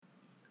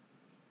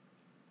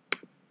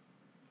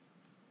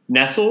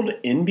Nestled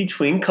in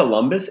between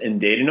Columbus and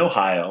Dayton,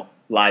 Ohio,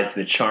 lies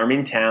the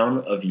charming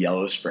town of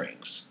Yellow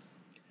Springs.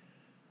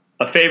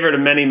 A favorite of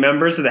many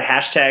members of the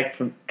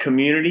hashtag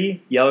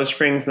community, Yellow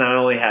Springs not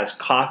only has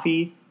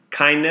coffee,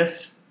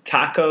 kindness,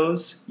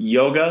 tacos,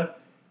 yoga,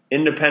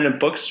 independent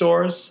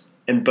bookstores,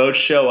 and boat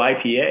show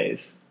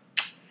IPAs.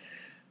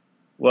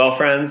 Well,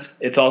 friends,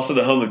 it's also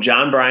the home of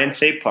John Bryan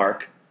State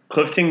Park,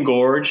 Clifton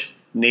Gorge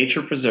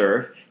Nature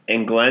Preserve,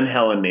 and Glen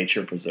Helen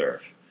Nature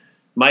Preserve.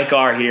 Mike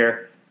R.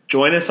 here.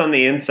 Join us on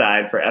the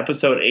inside for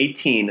episode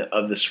 18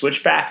 of the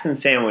Switchbacks and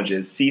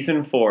Sandwiches,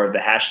 season 4 of the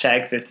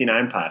hashtag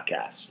 59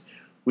 podcast.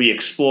 We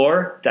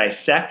explore,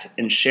 dissect,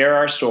 and share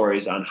our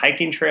stories on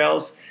hiking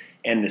trails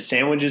and the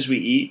sandwiches we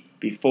eat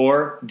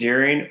before,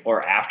 during,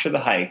 or after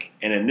the hike.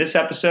 And in this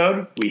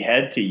episode, we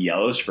head to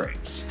Yellow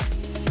Springs.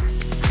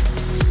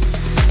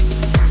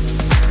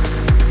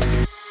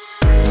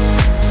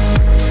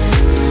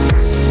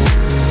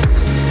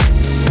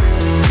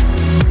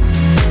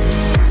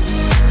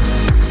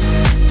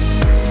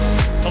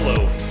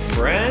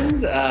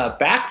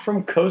 Back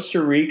from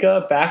Costa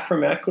Rica, back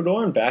from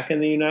Ecuador, and back in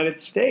the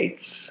United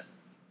States.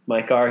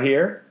 Mike R.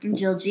 here. I'm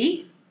Jill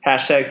G.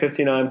 Hashtag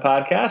 59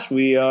 podcast.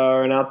 We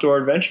are an outdoor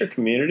adventure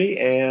community,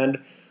 and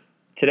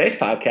today's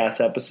podcast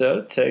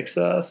episode takes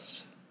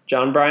us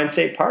John Bryan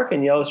State Park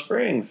in Yellow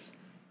Springs,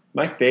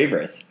 my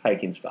favorite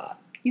hiking spot.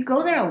 You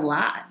go there a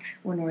lot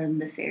when we're in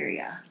this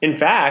area. In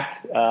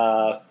fact,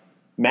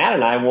 Matt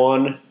and I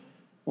won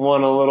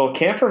a little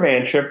camper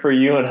van trip for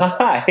you and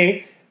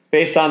I.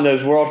 Based on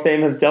those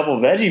world-famous double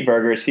veggie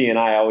burgers he and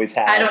I always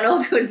have. I don't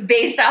know if it was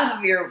based off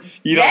of your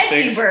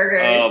veggie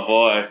burgers. Oh,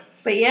 boy.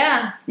 But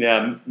yeah.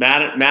 Yeah,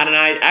 Matt and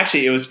I,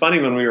 actually, it was funny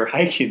when we were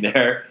hiking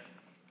there.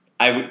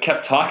 I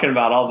kept talking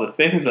about all the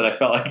things that I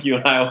felt like you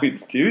and I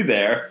always do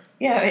there.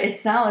 Yeah,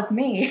 it's not with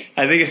me.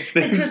 I think it's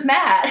things. It's with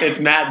Matt.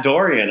 It's Matt,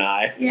 Dory, and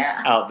I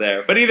out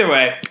there. But either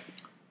way,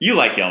 you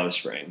like Yellow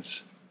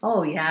Springs.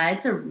 Oh, yeah,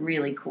 it's a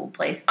really cool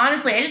place.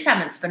 Honestly, I just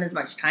haven't spent as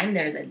much time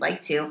there as I'd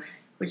like to.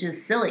 Which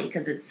is silly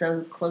because it's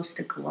so close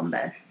to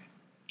Columbus.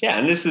 Yeah,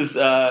 and this is,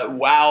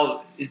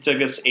 while it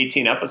took us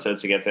 18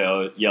 episodes to get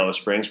to Yellow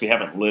Springs, we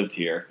haven't lived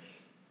here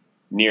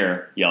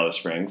near Yellow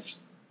Springs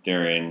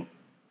during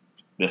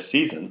this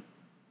season,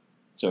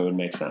 so it would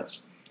make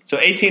sense. So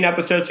 18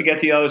 episodes to get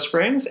to Yellow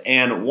Springs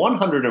and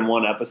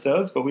 101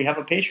 episodes, but we have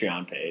a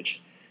Patreon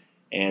page,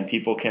 and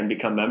people can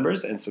become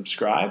members and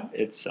subscribe.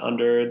 It's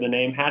under the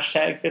name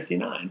hashtag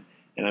 59,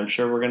 and I'm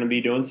sure we're going to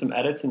be doing some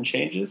edits and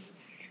changes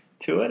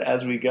to it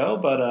as we go,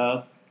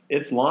 but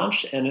it's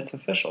launched and it's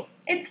official.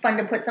 It's fun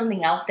to put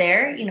something out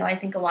there. You know, I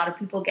think a lot of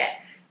people get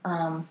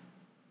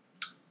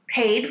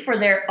paid for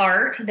their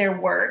art, their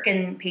work,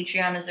 and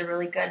Patreon is a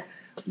really good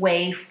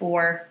way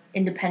for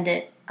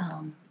independent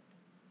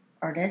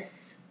artists,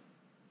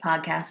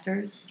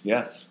 podcasters,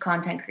 yes,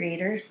 content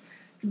creators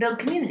to build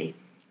community.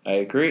 I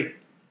agree.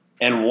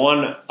 And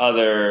one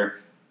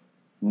other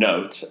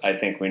note I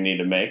think we need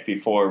to make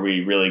before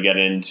we really get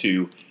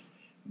into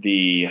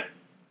the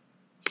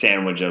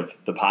sandwich of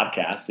the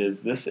podcast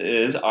is this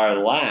is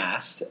our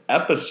last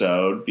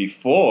episode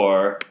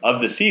of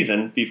the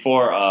season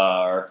before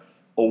our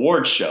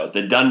award show,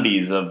 the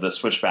Dundies of the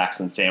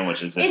Switchbacks and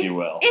Sandwiches, if you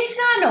will. It's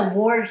not an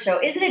award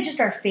show. Isn't it just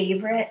our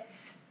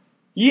favorites?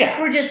 Yeah.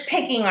 We're just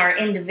picking our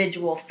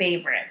individual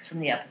favorites from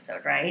the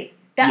episode, right?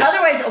 Yes.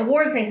 Otherwise,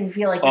 awards make me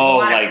feel like there's a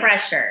lot of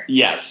pressure.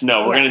 Yes.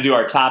 No, we're going to do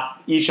our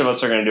top, each of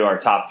us are going to do our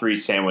top 3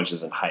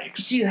 sandwiches and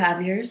hikes. Do you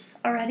have yours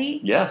already?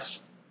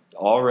 Yes.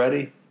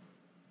 Already.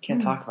 Can't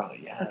talk about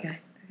it yet. Okay.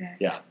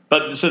 Yeah.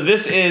 But so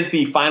this is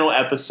the final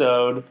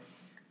episode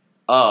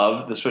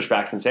of the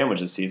Switchbacks and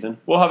Sandwiches season.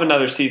 We'll have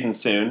another season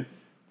soon.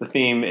 The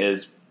theme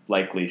is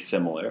likely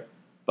similar,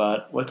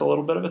 but with a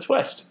little bit of a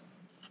twist.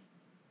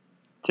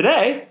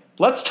 Today,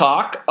 let's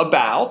talk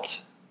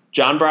about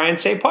John Bryan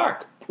State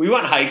Park. We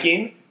went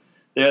hiking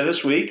there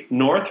this week,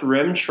 North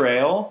Rim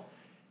Trail,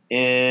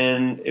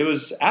 and it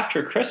was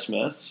after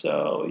Christmas,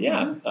 so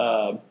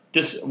yeah,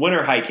 just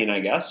winter hiking, I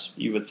guess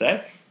you would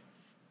say.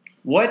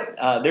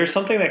 There's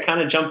something that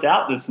kind of jumped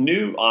out that's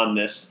new on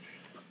this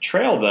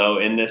trail, though,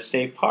 in this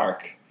state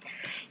park.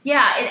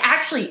 Yeah, it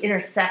actually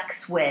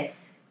intersects with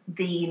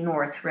the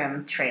North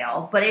Rim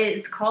Trail, but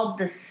it's called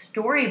the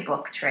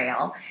Storybook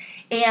Trail.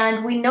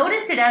 And we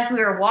noticed it as we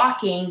were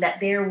walking that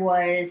there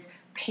was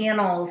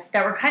panels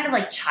that were kind of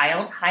like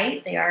child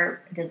height. They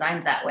are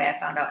designed that way, I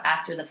found out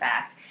after the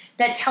fact,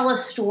 that tell a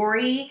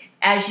story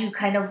as you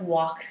kind of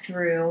walk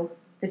through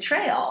the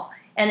trail.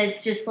 And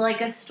it's just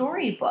like a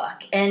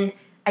storybook. And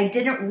I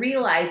didn't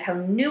realize how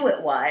new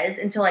it was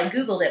until I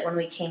Googled it when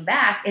we came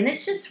back. And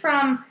it's just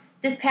from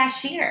this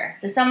past year,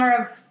 the summer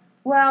of,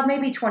 well,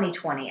 maybe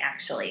 2020,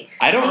 actually.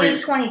 I think it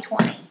was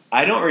 2020.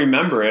 I don't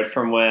remember it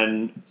from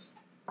when,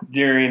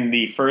 during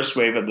the first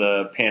wave of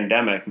the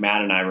pandemic,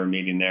 Matt and I were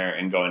meeting there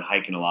and going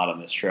hiking a lot on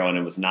this trail, and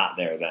it was not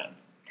there then.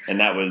 And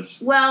that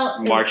was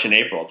March and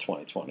April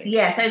 2020.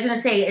 Yes, I was going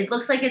to say, it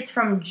looks like it's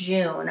from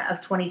June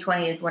of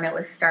 2020 is when it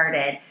was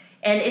started.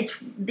 And it's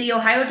the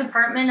Ohio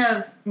Department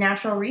of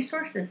Natural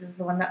Resources is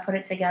the one that put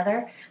it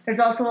together. There's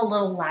also a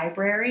little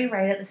library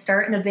right at the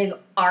start and a big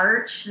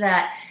arch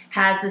that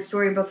has the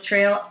Storybook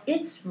Trail.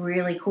 It's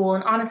really cool.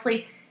 And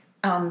honestly,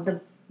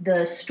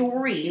 the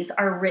stories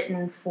are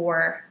written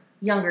for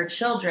younger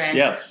children.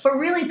 Yes. But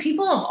really,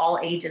 people of all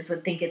ages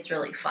would think it's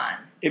really fun.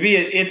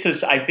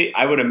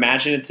 I would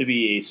imagine it to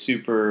be a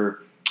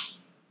super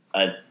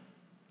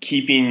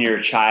keeping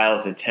your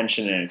child's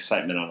attention and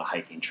excitement on a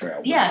hiking trail.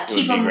 Would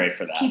be great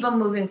for that. Keep them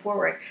moving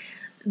forward.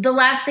 The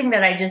last thing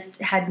that I just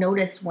had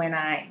noticed when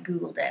I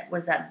Googled it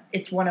was that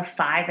it's one of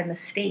 5 in the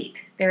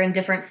state. They're in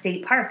different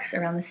state parks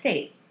around the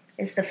state.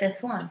 It's the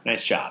 5th one.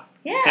 Nice job.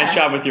 Yeah. Nice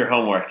job with your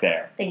homework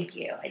there. Thank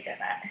you. I did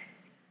that.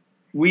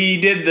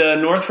 We did the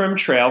North Rim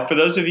Trail. For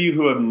those of you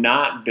who have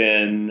not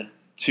been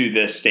to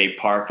this state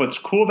park, what's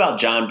cool about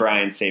John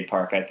Bryan State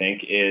Park, I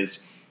think,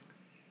 is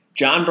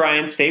John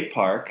Bryan State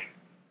Park,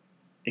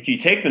 if you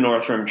take the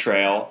North Rim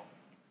Trail,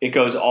 it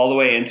goes all the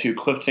way into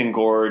Clifton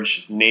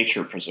Gorge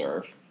Nature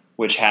Preserve,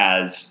 which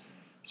has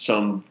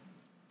some,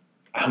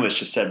 I almost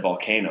just said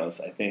volcanoes.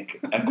 I think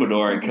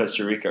Ecuador and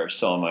Costa Rica are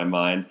still on my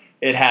mind.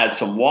 It has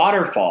some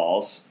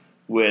waterfalls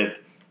with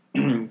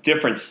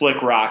different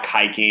slick rock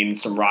hiking,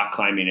 some rock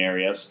climbing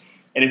areas.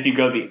 And if you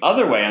go the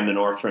other way on the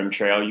North Rim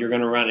Trail, you're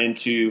going to run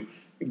into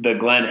the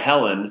Glen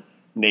Helen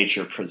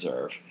Nature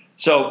Preserve.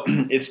 So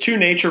it's 2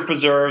 nature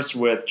preserves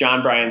with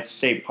John Bryan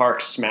State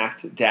Park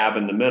smack dab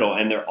in the middle,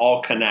 and they're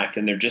all connect,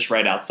 and they're just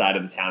right outside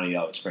of the town of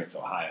Yellow Springs,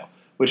 Ohio,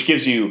 which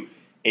gives you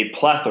a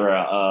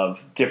plethora of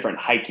different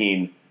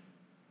hiking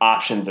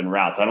options and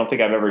routes. I don't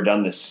think I've ever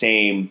done the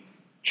same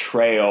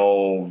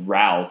trail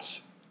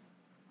route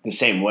the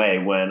same way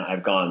when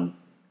I've gone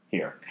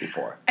here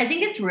before. I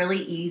think it's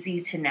really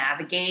easy to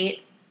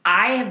navigate.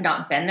 I have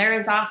not been there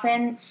as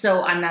often,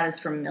 so I'm not as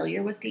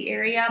familiar with the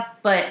area,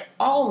 but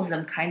all of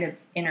them kind of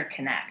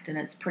interconnect, and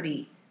it's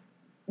pretty,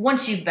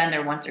 once you've been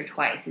there once or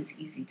twice, it's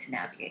easy to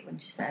navigate,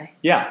 wouldn't you say?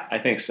 Yeah, I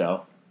think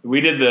so.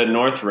 We did the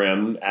North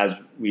Rim, as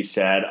we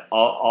said,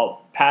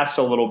 all passed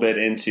a little bit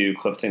into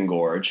Clifton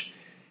Gorge,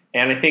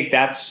 and I think it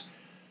was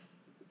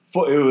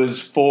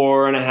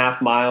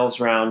 4.5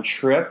 miles round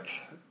trip.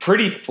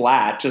 Pretty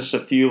flat, just a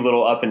few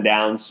little up and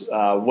downs.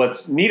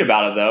 What's neat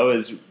about it, though,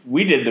 is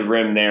we did the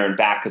rim there and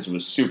back because it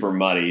was super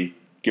muddy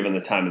given the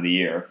time of the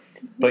year.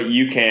 But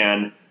you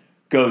can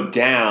go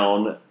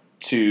down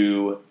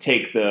to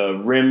take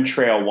the rim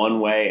trail one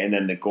way and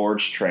then the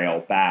gorge trail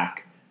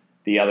back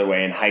the other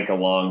way and hike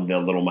along the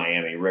Little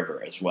Miami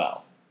River as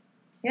well.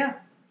 Yeah,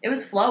 it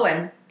was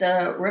flowing.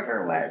 The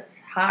river was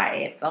high,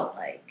 it felt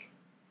like.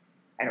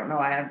 I don't know,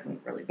 I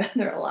haven't really been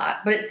there a lot,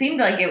 but it seemed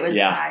like it was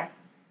high.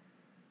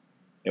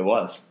 It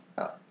was.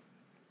 Oh,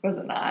 was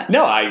it not?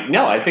 No,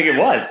 I think it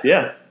was.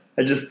 Yeah,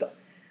 I just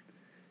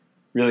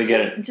really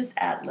just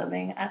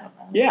ad-libbing. I don't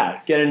know.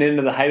 Yeah, getting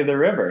into the height of the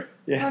river.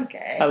 Yeah.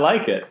 Okay. I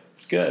like it.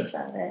 It's good.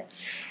 Shut it.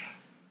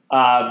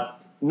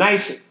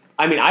 Nice.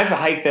 I mean, I've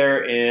hiked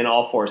there in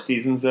all 4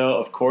 seasons, though.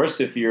 Of course,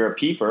 if you're a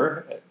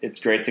peeper, it's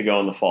great to go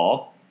in the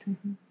fall.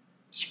 Mm-hmm.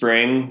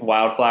 Spring,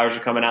 wildflowers are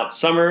coming out.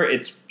 Summer,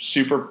 it's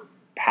super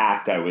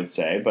packed, I would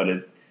say, but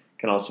it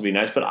can also be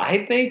nice. But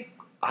I think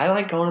I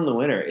like going in the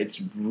winter.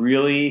 It's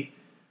really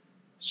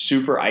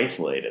super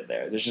isolated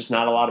there. There's just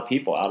not a lot of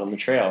people out on the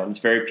trail, and it's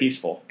very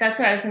peaceful. That's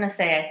what I was going to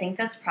say. I think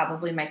that's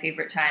probably my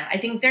favorite time. I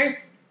think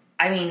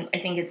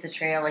it's a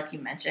trail, like you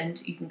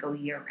mentioned. You can go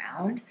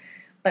year-round.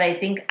 But I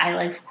think I,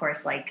 of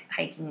course, like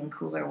hiking in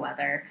cooler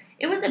weather.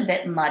 It was a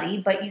bit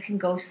muddy, but you can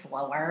go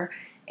slower,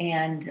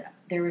 and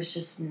there was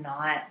just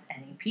not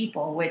any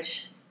people,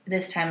 which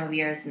this time of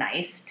year is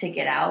nice to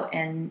get out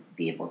and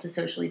be able to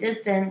socially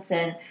distance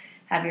and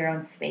have your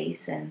own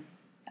space, and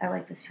I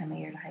like this time of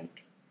year to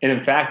hike. And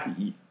in fact,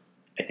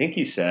 I think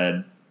you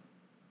said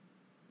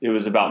it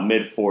was about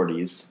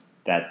mid-40s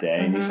that day,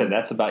 and you said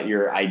that's about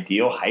your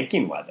ideal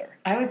hiking weather.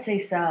 I would say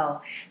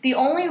so. The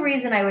only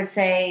reason I would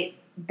say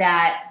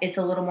that it's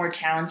a little more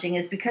challenging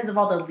is because of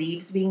all the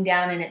leaves being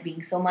down and it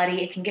being so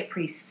muddy, it can get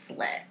pretty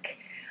slick.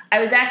 I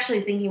was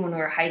actually thinking when we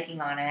were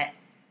hiking on it,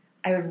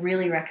 I would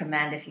really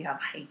recommend if you have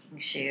hiking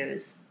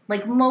shoes.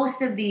 Like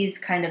most of these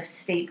kind of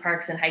state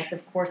parks and hikes,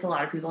 of course, a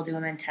lot of people do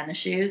them in tennis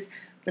shoes.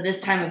 But this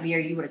time of year,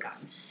 you would have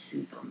gotten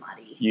super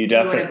muddy. You would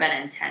have been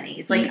in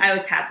tennies. Like, I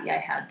was happy I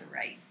had the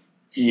right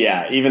shoes.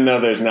 Yeah, even though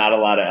there's not a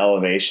lot of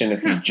elevation,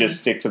 if you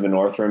just stick to the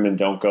North Rim and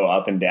don't go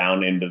up and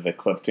down into the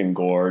Clifton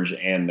Gorge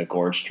and the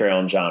Gorge Trail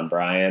and John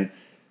Bryan,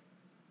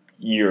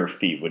 your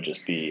feet would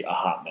just be a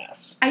hot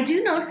mess. I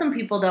do know some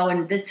people, though,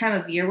 and this time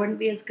of year wouldn't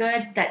be as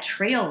good, that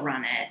trail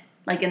run it,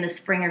 like in the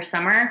spring or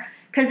summer,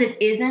 because it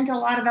isn't a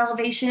lot of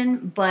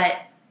elevation, but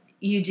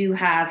you do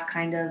have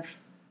kind of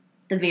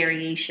the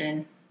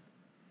variation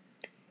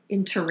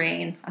in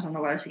terrain. I don't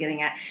know what I was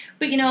getting at.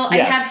 But, I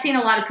have seen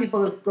a lot of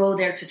people go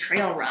there to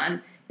trail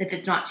run. If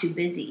it's not too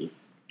busy,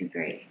 it'd be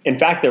great. In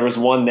fact, there was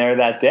one there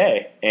that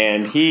day,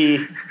 and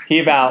he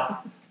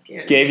about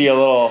gave you a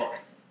little...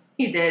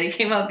 He did. He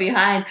came up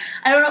behind.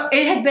 I don't know.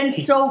 It had been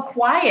so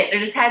quiet. There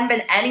just hadn't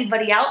been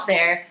anybody out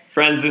there.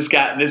 Friends, this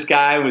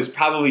guy was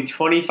probably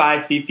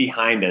 25 feet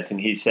behind us,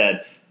 and he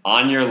said,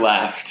 "On your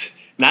left,"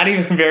 not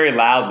even very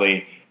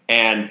loudly.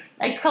 And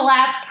I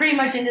collapsed pretty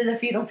much into the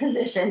fetal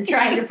position,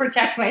 trying to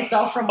protect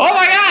myself from. oh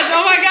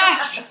my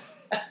gosh!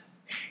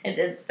 It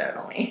did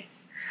startle me.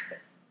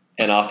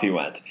 And off he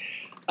went.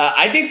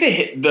 I think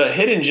the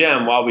hidden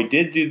gem, while we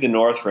did do the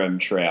North Rim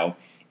Trail,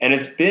 and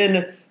it's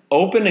been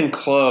open and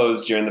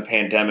closed during the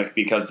pandemic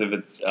because of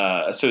its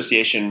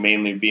association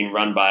mainly being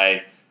run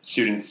by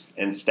students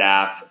and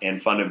staff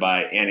and funded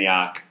by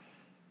Antioch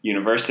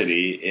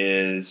University,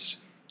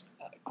 is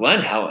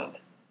Glen Helen.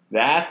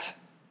 That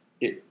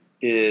it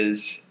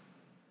is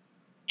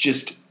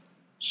just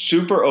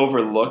super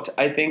overlooked,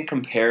 I think,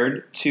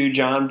 compared to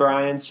John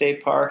Bryan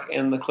State Park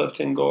and the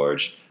Clifton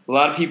Gorge. A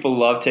lot of people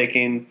love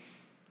taking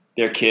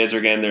their kids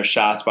or getting their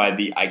shots by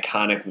the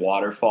iconic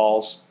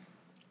waterfalls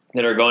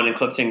that are going in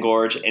Clifton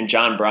Gorge, and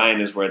John Bryan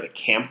is where the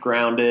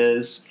campground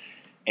is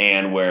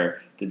and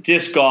where the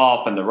disc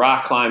golf and the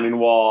rock climbing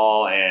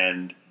wall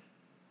and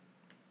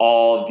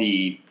all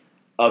the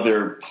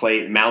other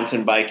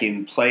mountain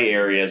biking play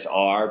areas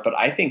are. But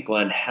I think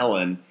Glen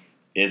Helen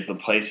is the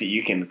place that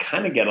you can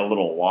kind of get a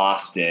little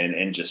lost in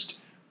and just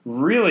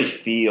really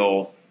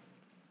feel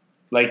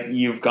like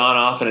you've gone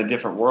off in a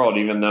different world,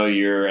 even though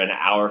you're an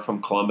hour from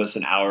Columbus,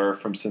 an hour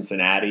from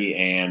Cincinnati,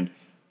 and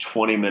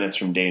 20 minutes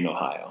from Dayton,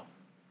 Ohio.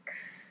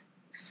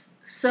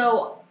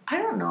 So I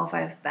don't know if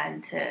I've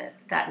been to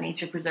that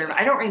nature preserve.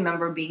 I don't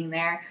remember being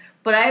there,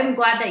 but I'm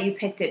glad that you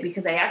picked it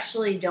because I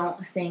actually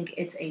don't think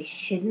it's a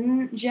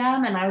hidden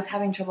gem, and I was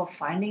having trouble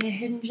finding a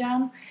hidden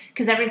gem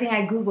because everything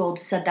I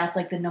Googled said that's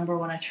like the number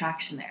one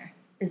attraction there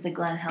is the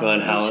Glen Helen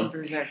Nature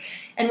Preserve.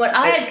 And what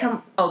I had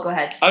come... Oh, go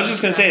ahead. I was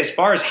just going to say, as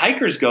far as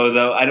hikers go,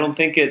 though, I don't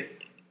think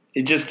it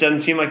just doesn't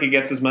seem like it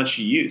gets as much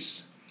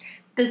use.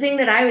 The thing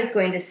that I was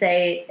going to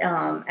say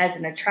as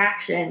an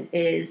attraction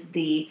is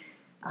the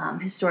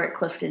historic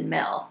Clifton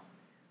Mill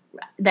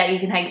that you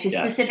can hike to,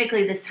 yes.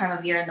 Specifically this time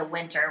of year in the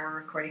winter. We're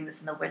recording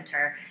this in the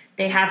winter.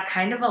 They have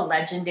kind of a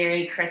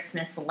legendary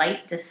Christmas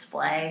light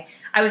display.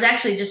 I was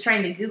actually just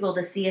trying to Google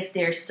to see if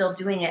they're still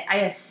doing it. I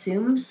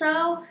assume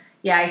so.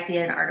 Yeah, I see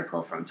an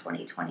article from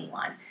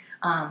 2021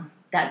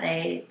 that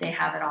they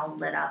have it all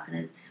lit up, and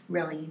it's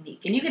really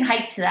unique. And you can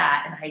hike to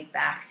that and hike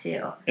back,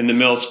 too. And the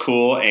mill's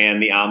cool,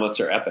 and the omelets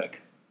are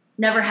epic.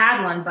 Never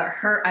had one, but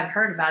I've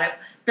heard about it.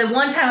 The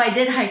one time I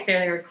did hike there,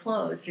 they were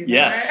closed.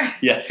 Remember?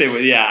 Yes, they were.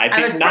 Yeah,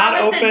 I think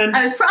not open.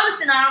 I was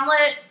promised an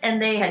omelet,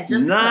 and they had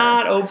just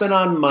not closed. Open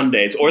on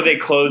Mondays, or they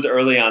close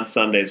early on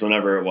Sundays,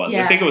 whenever it was.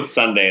 Yeah. I think it was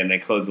Sunday, and they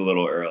closed a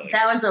little early.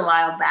 That was a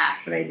while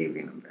back, but I do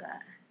remember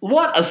that.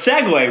 What a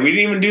segue! We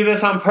didn't even do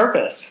this on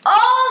purpose.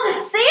 Oh,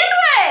 the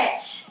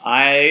sandwich!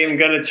 I am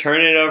going to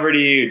turn it over to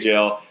you,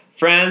 Jill.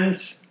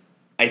 Friends,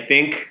 I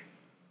think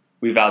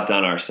we've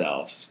outdone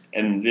ourselves,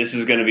 and this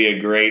is going to be a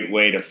great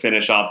way to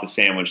finish off the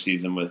sandwich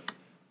season with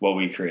what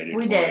we created.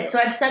 We did. So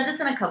I've said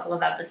this in a couple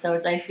of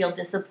episodes. I feel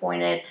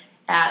disappointed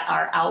at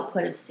our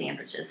output of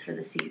sandwiches for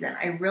the season.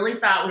 I really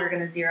thought we were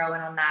going to zero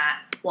in on that.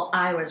 Well,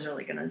 I was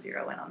really going to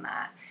zero in on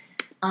that.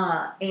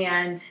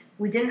 And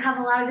we didn't have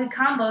a lot of good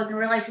combos and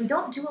realized we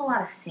don't do a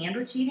lot of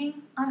sandwich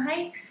eating on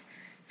hikes.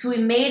 So we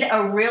made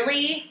a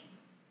really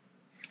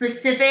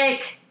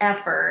specific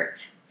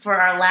effort for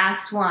our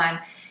last one,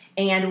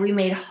 and we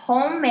made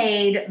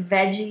homemade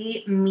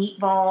veggie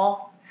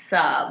meatball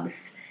subs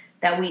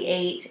that we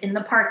ate in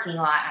the parking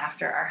lot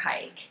after our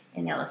hike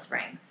in Yellow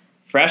Springs.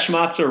 Fresh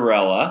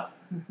mozzarella.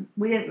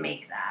 We didn't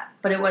make that,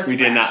 but it was We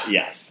fresh. did not,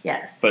 yes.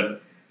 Yes.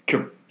 But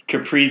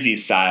caprese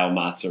style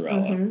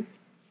mozzarella. Mm-hmm.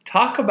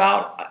 Talk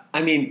about,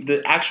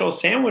 the actual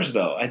sandwich,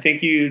 though. I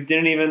think you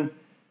didn't even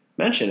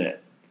mention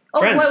it. Oh,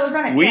 Friends, what was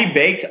on it? we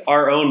baked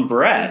our own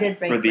bread. We did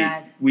bake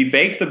bread. We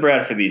baked the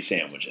bread for these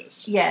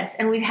sandwiches. Yes,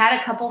 and we've had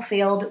a couple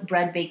failed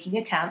bread baking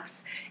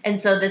attempts, and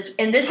so this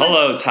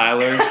Hello,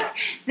 Tyler.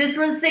 This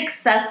was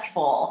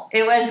successful.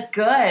 It was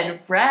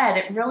good bread.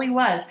 It really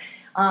was.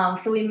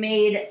 So we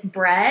made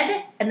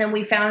bread, and then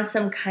we found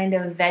some kind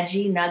of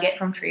veggie nugget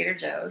from Trader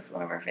Joe's,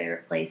 one of our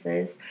favorite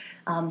places,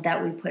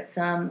 that we put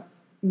some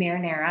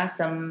marinara,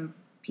 some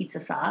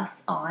pizza sauce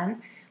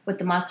on with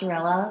the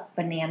mozzarella,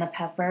 banana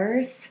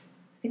peppers.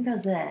 I think that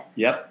was it.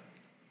 Yep.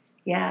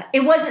 Yeah.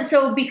 It wasn't,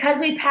 so because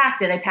we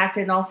packed it, I packed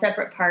it in all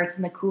separate parts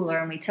in the cooler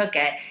and we took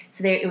it.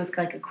 So it was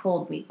like a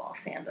cold meatball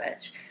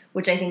sandwich,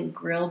 which I think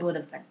grilled would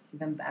have been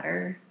even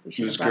better. We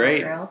should have brought a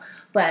grill.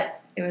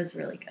 But it was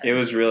really good. It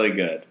was really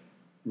good.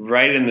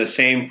 Right in the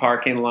same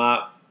parking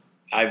lot,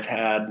 I've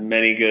had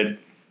many good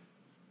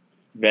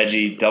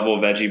double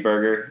veggie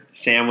burger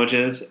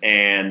sandwiches,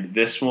 and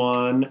this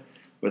one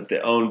with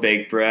the own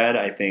baked bread,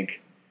 I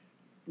think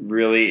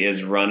really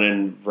is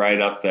running right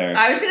up there.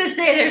 I was going to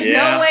say, there's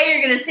no way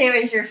you're going to say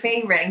it was your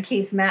favorite in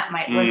case Matt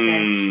might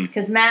listen,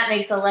 because Matt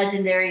makes a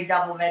legendary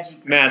double veggie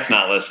burger. Matt's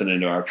not listening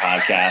to our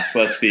podcast.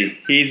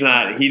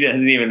 He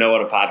doesn't even know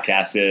what a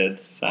podcast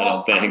is, I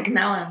don't think.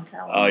 Now I'm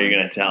telling him. Oh, you're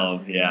going to tell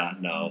him? Yeah,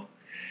 no.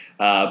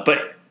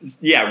 But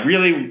yeah,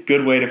 really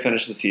good way to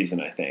finish the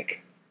season, I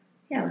think.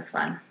 Yeah, it was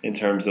fun. In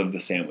terms of the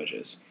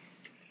sandwiches.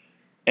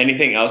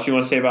 Anything else you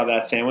want to say about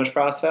that sandwich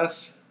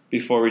process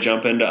before we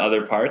jump into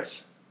other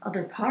parts?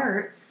 Other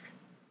parts?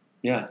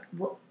 Yeah.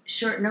 Well,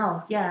 sure.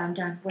 No. Yeah, I'm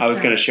done. I was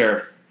going to share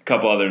a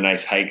couple other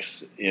nice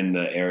hikes in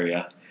the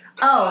area.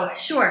 Oh,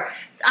 sure.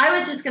 I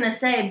was just going to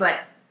say, but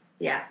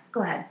yeah,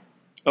 go ahead.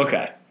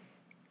 Okay.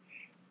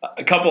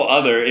 A couple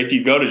other, if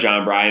you go to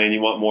John Bryan and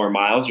you want more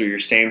miles or you're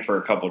staying for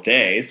a couple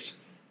days,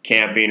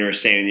 camping or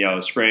staying in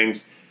Yellow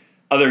Springs,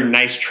 other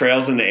nice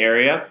trails in the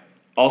area,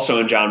 also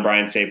in John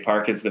Bryan State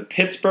Park, is the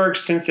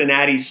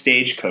Pittsburgh-Cincinnati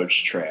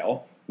Stagecoach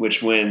Trail,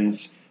 which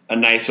wins a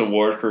nice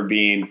award for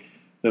being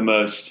the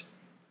most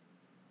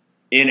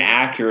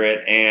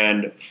inaccurate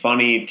and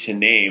funny to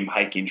name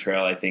hiking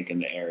trail, I think, in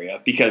the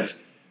area,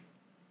 because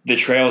the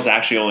trail is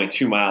actually only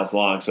 2 miles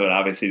long, so it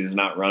obviously does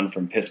not run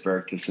from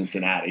Pittsburgh to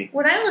Cincinnati.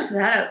 When I looked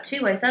that up,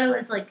 too, I thought it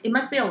was like, it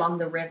must be along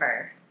the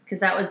river, because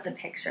that was the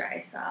picture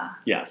I saw.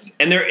 Yes,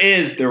 and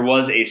there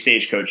was a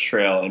stagecoach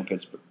trail in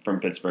Pittsburgh, from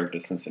Pittsburgh to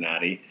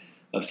Cincinnati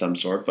of some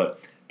sort, but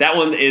that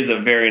one is a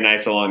very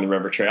nice along the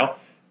river trail.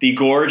 The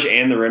Gorge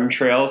and the Rim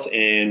trails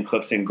in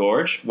Clifton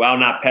Gorge, while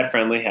not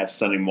pet-friendly, have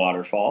stunning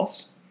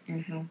waterfalls.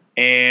 Mm-hmm.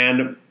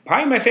 And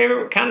probably my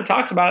favorite, we kind of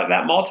talked about it,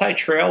 that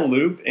multi-trail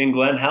loop in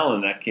Glen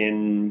Helen that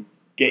can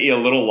get you a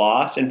little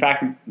lost. In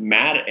fact,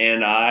 Matt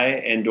and I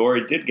and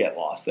Dory did get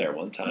lost there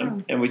one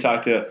time. And we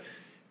talked to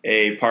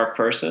a park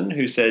person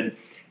who said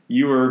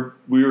we were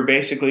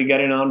basically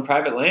getting on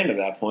private land at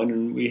that point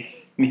and we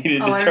needed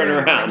to turn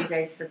around. You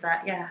guys did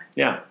that, yeah.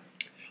 Yeah.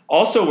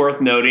 Also worth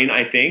noting,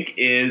 I think,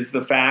 is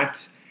the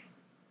fact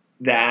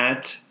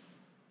that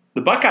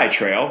the Buckeye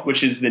Trail,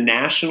 which is the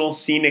national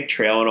scenic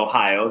trail in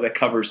Ohio that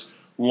covers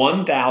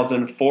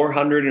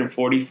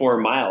 1,444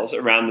 miles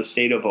around the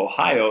state of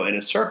Ohio in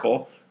a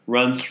circle,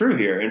 runs through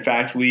here. In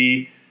fact,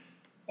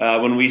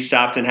 when we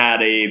stopped and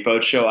had a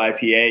boat show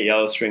IPA at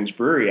Yellow Springs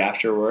Brewery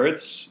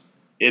afterwards,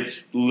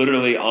 it's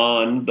literally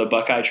on the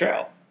Buckeye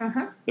Trail,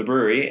 the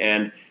brewery,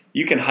 and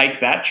you can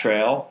hike that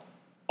trail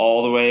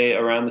all the way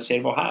around the state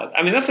of Ohio.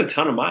 I mean, that's a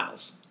ton of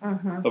miles,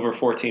 over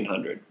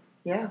 1,400.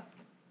 Yeah.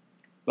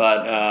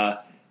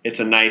 But it's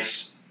a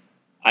nice,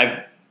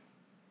 I've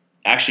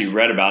actually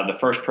read about it. The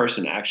first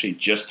person actually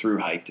just through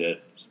hiked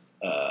it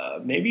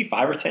maybe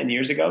 5 or 10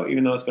 years ago,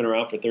 even though it's been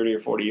around for 30 or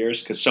 40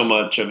 years, because so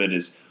much of it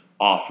is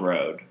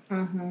off-road,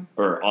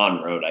 or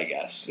on-road, I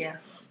guess. Yeah.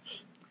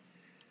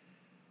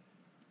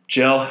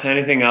 Jill,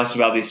 anything else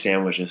about these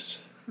sandwiches?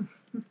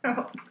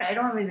 I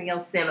don't have anything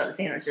else to say about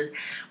the sandwiches.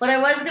 What I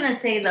was going to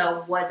say,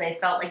 though, was I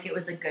felt like it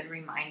was a good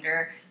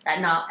reminder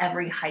that not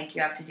every hike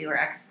you have to do or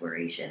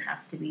exploration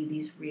has to be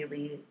these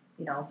really,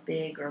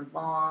 big or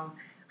long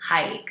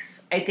hikes.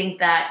 I think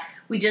that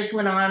we just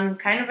went on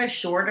kind of a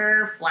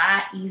shorter,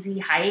 flat, easy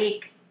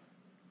hike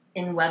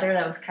in weather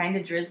that was kind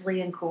of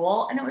drizzly and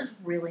cool, and it was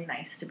really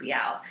nice to be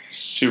out.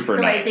 Super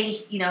nice. So I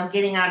think,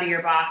 getting out of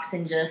your box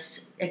and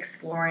just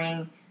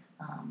exploring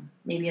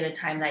maybe at a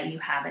time that you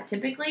haven't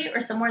typically,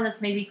 or somewhere that's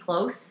maybe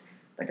close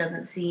but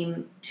doesn't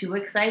seem too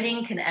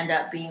exciting, can end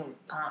up being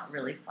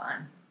really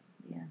fun.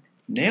 Yeah.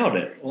 Nailed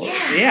it. Well,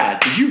 yeah.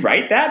 Did you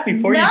write that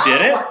before you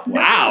did it?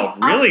 Wow,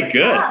 really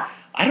good.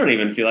 I don't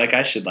even feel like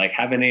I should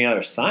have any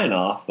other sign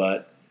off,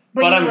 but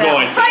I'm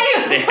going to.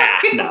 Yeah,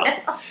 no.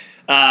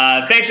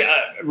 Thanks.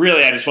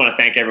 Really, I just want to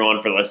thank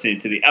everyone for listening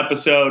to the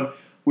episode.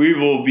 We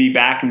will be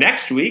back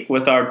next week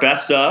with our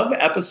best of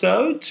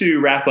episode to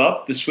wrap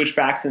up the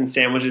Switchbacks and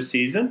Sandwiches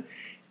season.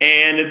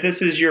 And if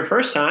this is your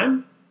first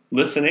time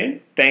listening,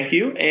 thank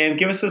you. And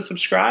give us a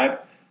subscribe.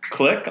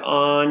 Click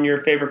on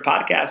your favorite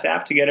podcast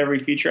app to get every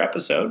future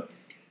episode.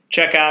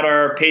 Check out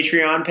our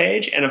Patreon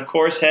page. And, of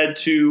course, head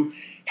to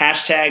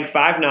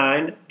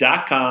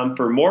 #59.com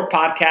for more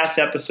podcast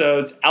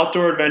episodes,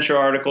 outdoor adventure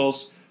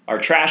articles, our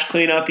trash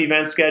cleanup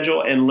event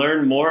schedule, and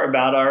learn more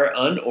about our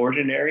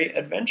unordinary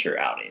adventure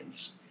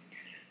outings.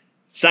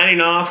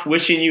 Signing off,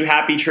 wishing you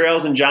happy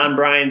trails in John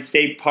Bryan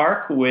State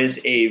Park with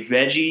a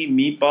veggie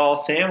meatball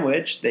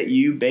sandwich that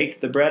you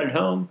baked the bread at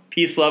home.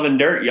 Peace, love, and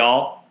dirt,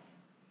 y'all.